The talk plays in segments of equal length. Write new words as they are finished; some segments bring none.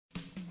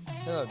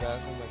Hello guys,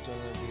 welcome back to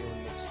another video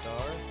with Nick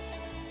Star.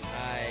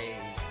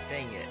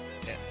 Dang it.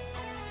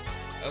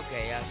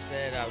 Okay, I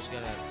said I was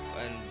gonna,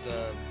 in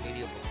the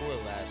video before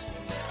the last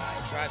one that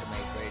I tried to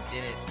make, but it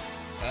didn't,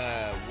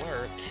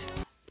 work.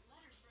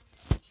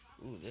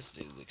 Ooh, this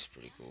dude looks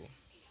pretty cool.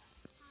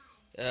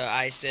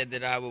 I said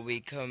that I will be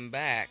coming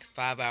back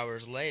 5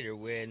 hours later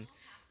when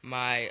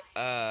my,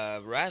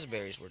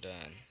 raspberries were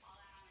done.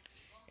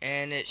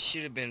 And it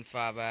should have been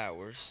 5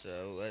 hours,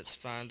 so let's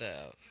find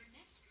out.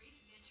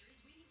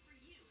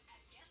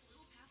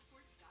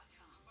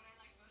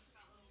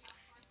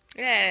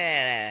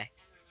 Yeah.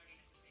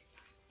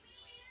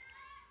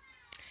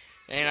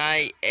 And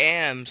I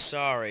am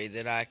sorry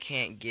that I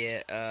can't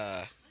get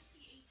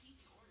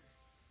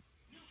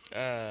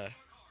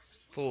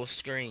full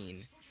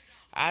screen.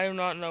 I do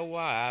not know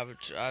why.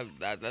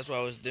 That's why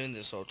I was doing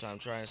this whole time,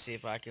 trying to see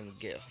if I can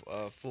get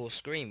full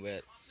screen, but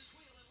it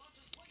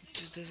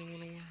just doesn't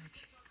want to work.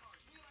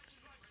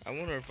 I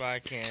wonder if I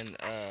can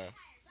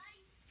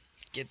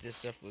get this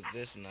stuff with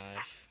this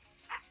knife.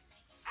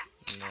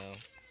 No.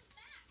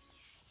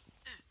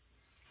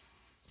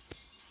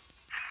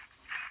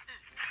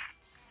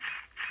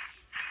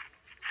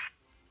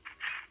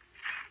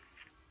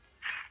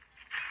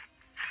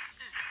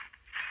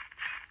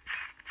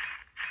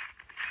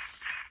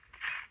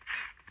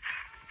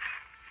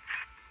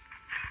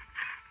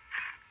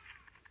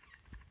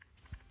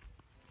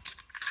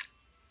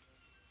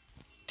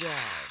 Die.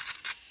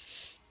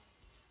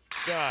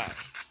 Die.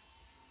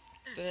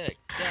 Heck,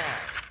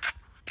 die.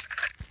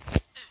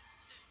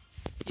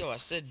 Yo, I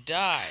said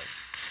die.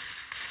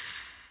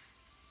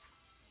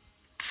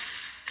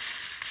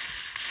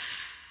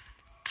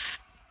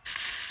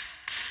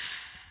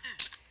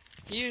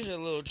 Here's a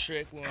little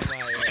trick one of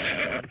my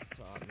friends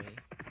taught me.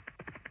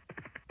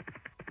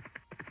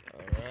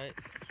 Alright.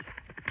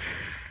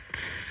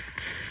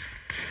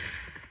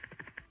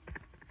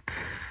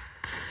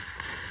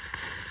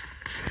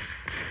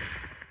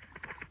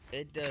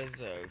 It does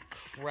a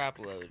crap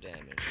load of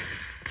damage.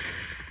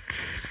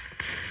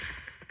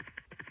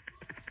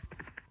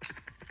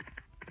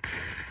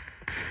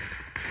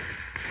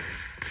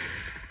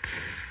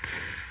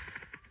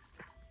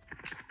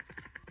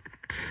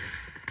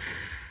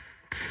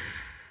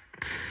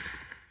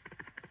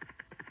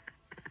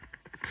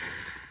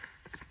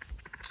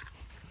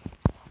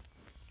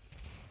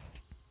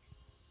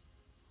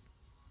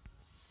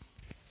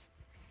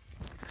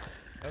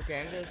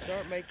 Okay, I'm gonna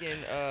start making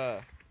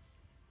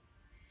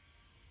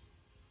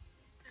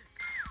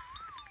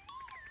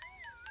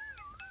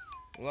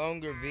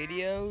longer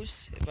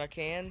videos if I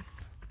can.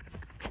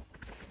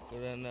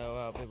 Cause I know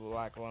how people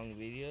like long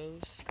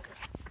videos.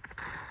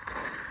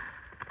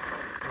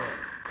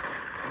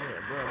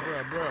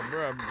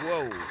 Bruh,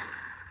 whoa.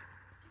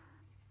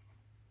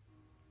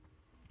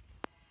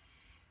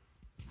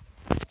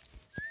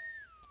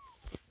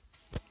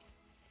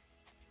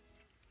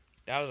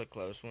 That was a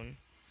close one.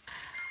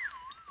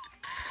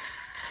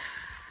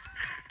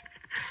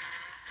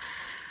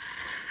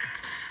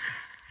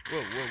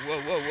 Whoa.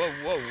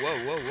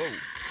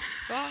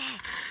 Ah!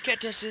 Can't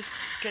touch this.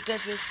 Can't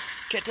touch this.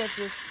 Can't touch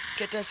this.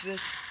 Can't touch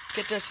this.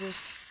 Can't touch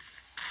this.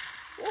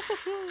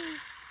 Woohoo!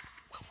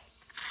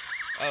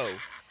 Oh,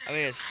 I'm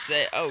in a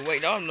safe. Oh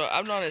wait, no, I'm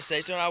not in a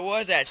safe zone. I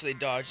was actually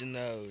dodging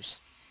those.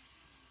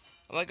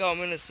 I'm like, oh, I'm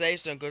in a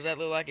safe zone because that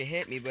looked like it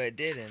hit me, but it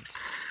didn't.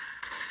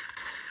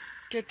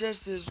 Can't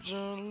touch this.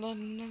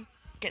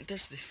 Can't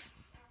touch this.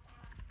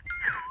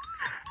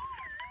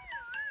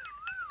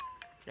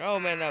 Oh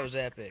man, that was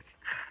epic.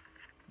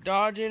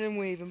 Dodging and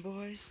weaving,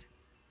 boys.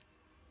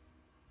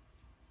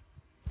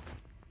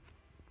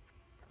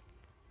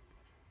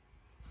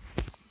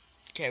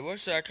 Okay, what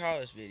should I call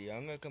this video?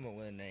 I'm gonna come up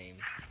with a name.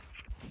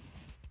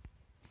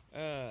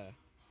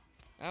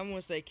 I'm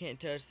gonna say can't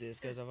touch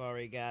this because I've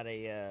already got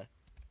a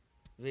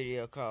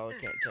video called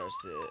can't touch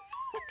this.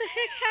 What the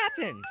heck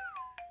happened?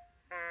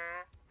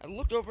 I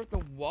looked over at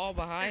the wall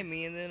behind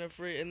me and then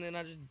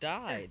I just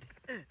died.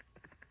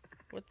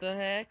 What the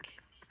heck?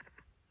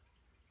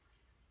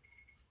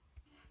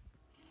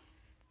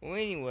 Well,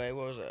 anyway,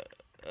 what was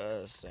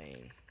I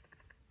saying?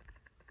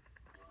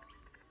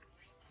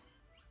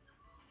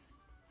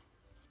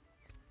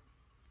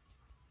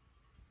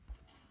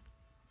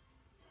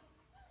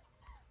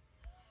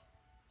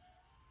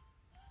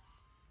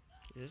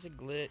 Is this a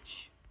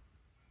glitch?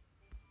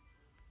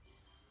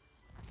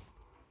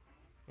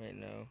 Wait,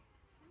 no.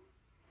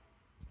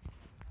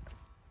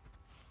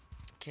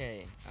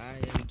 Okay, I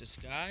am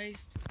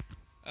disguised.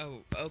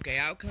 Oh, okay,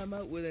 I'll come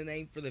up with a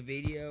name for the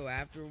video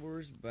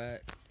afterwards,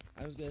 but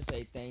I'm just gonna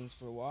say thanks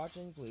for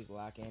watching. Please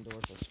like and or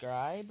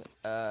subscribe.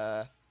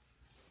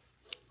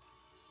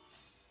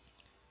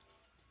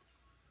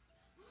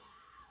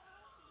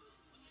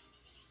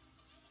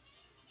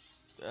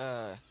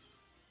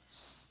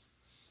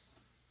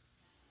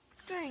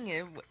 Dang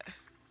it.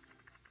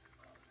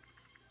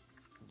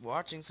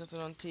 Watching something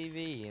on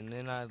TV, and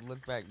then I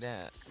look back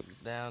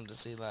down to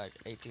see like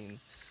 18.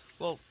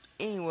 Well,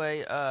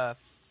 anyway,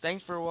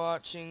 thanks for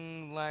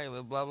watching. Like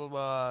blah blah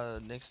blah.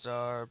 Nick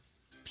Star.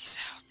 Peace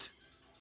out.